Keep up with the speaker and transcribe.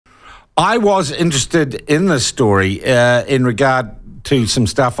I was interested in this story in regard to some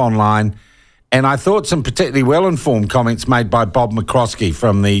stuff online, and I thought some particularly well-informed comments made by Bob McCoskrie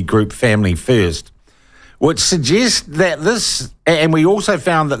from the group Family First, which suggests that this, and we also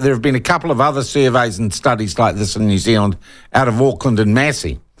found that there have been a couple of other surveys and studies like this in New Zealand out of Auckland and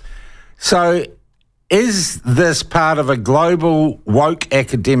Massey. So is this part of a global woke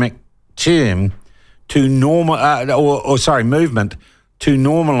academic term to movement to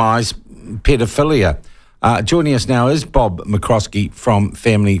normalise paedophilia? Joining us now is Bob McCoskrie from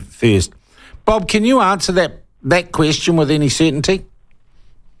Family First. Bob, can you answer that question with any certainty?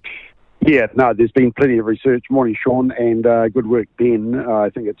 Yeah, no, there's been plenty of research. Morning, Sean, and good work, Ben. I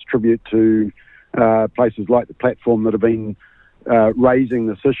think it's tribute to places like the platform that have been raising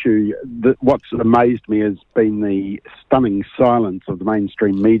this issue. What's amazed me has been the stunning silence of the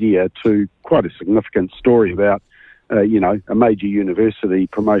mainstream media to quite a significant story about, a major university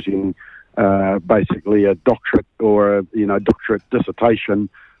promoting basically a doctorate or a doctorate dissertation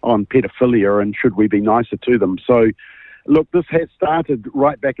on paedophilia and should we be nicer to them. So, look, this has started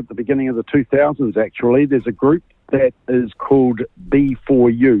right back at the beginning of the 2000s, actually. There's a group that is called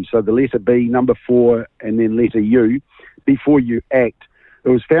B4U, so the letter B, number 4, and then letter U, B4U Act. It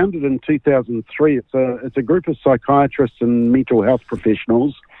was founded in 2003. It's a group of psychiatrists and mental health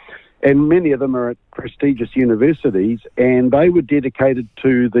professionals, and many of them are at prestigious universities, and they were dedicated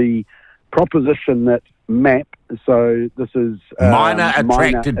to the proposition that MAP, so this is minor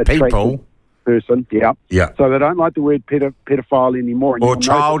attracted people person, yeah. So they don't like the word pedophile anymore. Or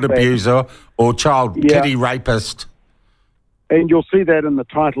child abuser, or child kitty rapist. And you'll see that in the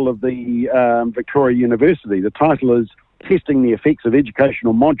title of the Victoria University. The title is Testing the Effects of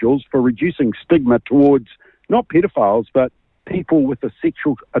Educational Modules for Reducing Stigma Towards not pedophiles, but people with a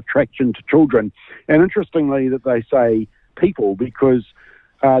sexual attraction to children. And interestingly that they say people, because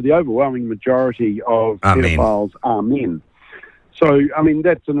the overwhelming majority of pedophiles are men. So, I mean,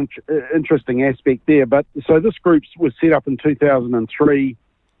 that's an interesting aspect there. But so this group was set up in 2003,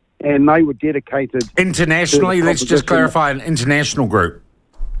 and they were dedicated internationally. Let's just clarify, an international group.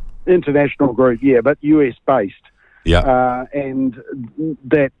 International group, yeah, but US based. Yeah, and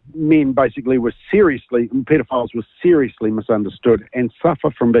that men basically pedophiles were seriously misunderstood and suffer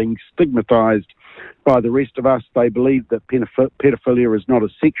from being stigmatised by the rest of us. They believe that pedophilia is not a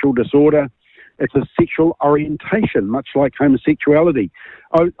sexual disorder. It's a sexual orientation, much like homosexuality.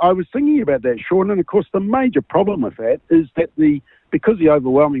 I was thinking about that, Sean, and of course the major problem with that is that because the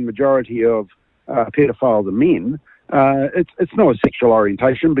overwhelming majority of pedophiles are men, it's not a sexual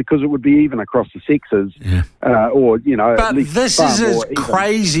orientation because it would be even across the sexes, But at least this is as even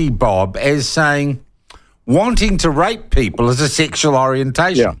crazy, Bob, as saying wanting to rape people is a sexual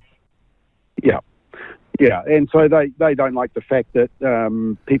orientation. Yeah, and so they don't like the fact that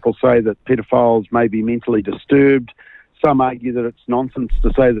people say that pedophiles may be mentally disturbed. Some argue that it's nonsense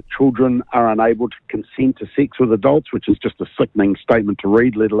to say that children are unable to consent to sex with adults, which is just a sickening statement to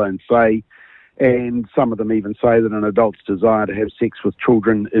read, let alone say. And some of them even say that an adult's desire to have sex with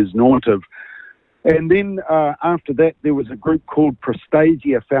children is normative. And then after that, there was a group called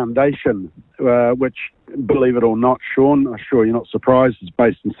Prostasia Foundation, which, believe it or not, Sean, I'm sure you're not surprised, is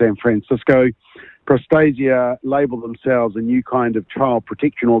based in San Francisco. Prostasia label themselves a new kind of child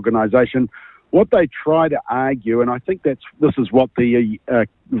protection organisation. What they try to argue, and I think this is what the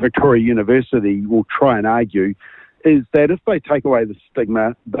Victoria University will try and argue, is that if they take away the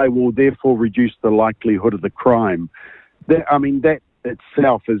stigma, they will therefore reduce the likelihood of the crime. That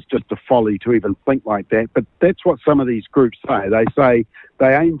itself is just a folly to even think like that, but that's what some of these groups say. They say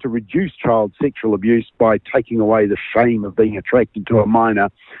they aim to reduce child sexual abuse by taking away the shame of being attracted to a minor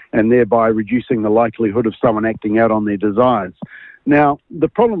and thereby reducing the likelihood of someone acting out on their desires. Now, the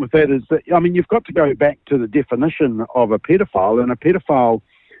problem with that is that, you've got to go back to the definition of a pedophile, and a pedophile,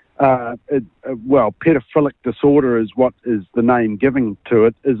 pedophilic disorder is what is the name given to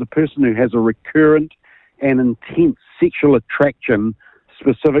it, is a person who has a recurrent and intense sexual attraction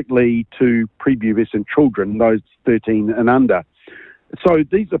specifically to prepubescent children, those 13 and under. So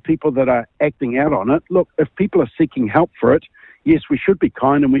these are people that are acting out on it. Look, if people are seeking help for it, yes, we should be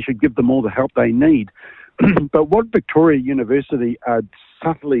kind and we should give them all the help they need. But what Victoria University are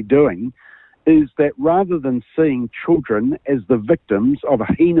subtly doing is that rather than seeing children as the victims of a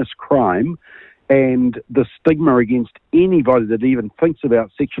heinous crime and the stigma against anybody that even thinks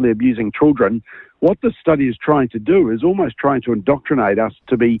about sexually abusing children, what this study is trying to do is almost trying to indoctrinate us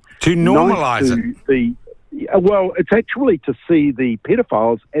to normalise it. It's actually to see the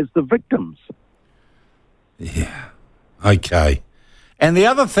pedophiles as the victims. Yeah. Okay. And the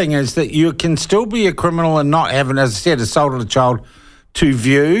other thing is that you can still be a criminal and not have, as I said, assaulted a child to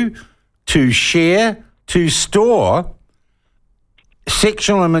view, to share, to store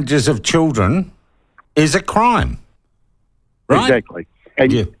sexual images of children is a crime. Right? Exactly.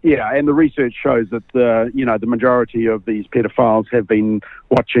 And and the research shows that the majority of these pedophiles have been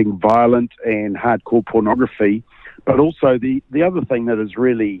watching violent and hardcore pornography. But also the other thing that is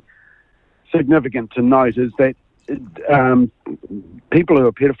really significant to note is that people who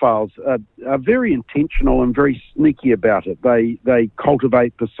are pedophiles are very intentional and very sneaky about it. They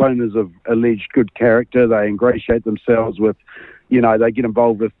cultivate personas of alleged good character. They ingratiate themselves with, they get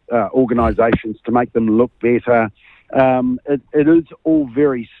involved with organisations to make them look better. It is all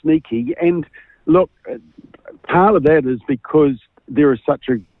very sneaky. And look, part of that is because there is such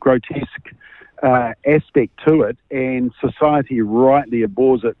a grotesque aspect to it, and society rightly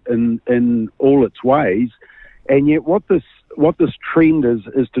abhors it in all its ways. And yet what this trend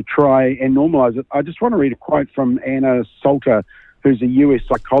is to try and normalise it. I just want to read a quote from Anna Salter, who's a US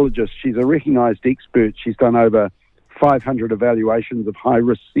psychologist. She's a recognised expert. She's done over 500 evaluations of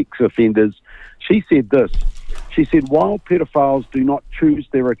high-risk sex offenders. She said this. She said, while pedophiles do not choose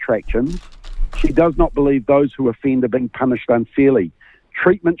their attractions, she does not believe those who offend are being punished unfairly.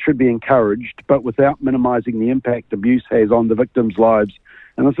 Treatment should be encouraged, but without minimising the impact abuse has on the victims' lives.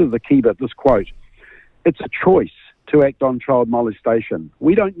 And this is the key bit, this quote. It's a choice to act on child molestation.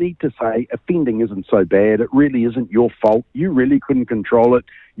 We don't need to say offending isn't so bad. It really isn't your fault. You really couldn't control it.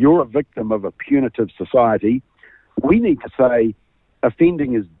 You're a victim of a punitive society. We need to say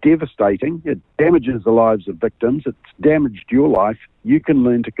offending is devastating. It damages the lives of victims. It's damaged your life. You can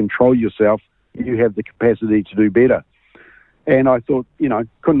learn to control yourself. You have the capacity to do better. And I thought,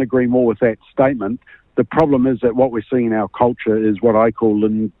 couldn't agree more with that statement. The problem is that what we're seeing in our culture is what I call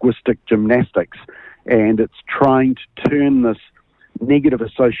linguistic gymnastics. And it's trying to turn this negative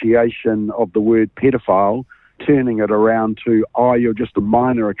association of the word pedophile, turning it around to, you're just a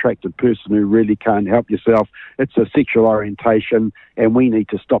minor attracted person who really can't help yourself. It's a sexual orientation, and we need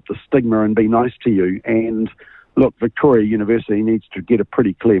to stop the stigma and be nice to you. And look, Victoria University needs to get a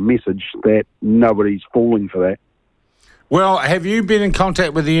pretty clear message that nobody's falling for that. Well, have you been in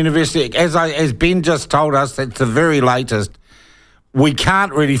contact with the university? As Ben just told us, that's the very latest. We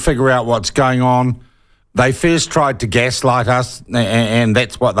can't really figure out what's going on. They first tried to gaslight us, and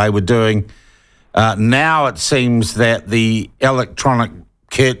that's what they were doing. Now it seems that the electronic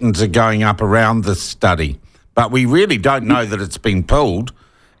curtains are going up around this study, but we really don't know that it's been pulled,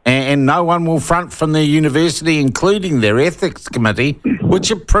 and no one will front from the university, including their ethics committee, which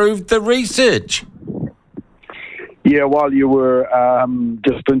approved the research. Yeah, while you were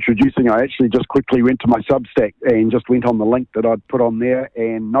just introducing, I actually just quickly went to my Substack and just went on the link that I'd put on there,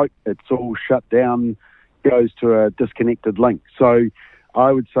 and nope, it's all shut down, goes to a disconnected link. So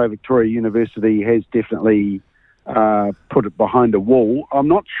I would say Victoria University has definitely put it behind a wall. I'm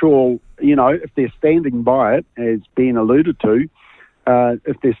not sure, if they're standing by it, as Ben alluded to.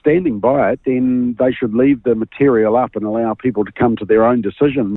 If they're standing by it, then they should leave the material up and allow people to come to their own decision.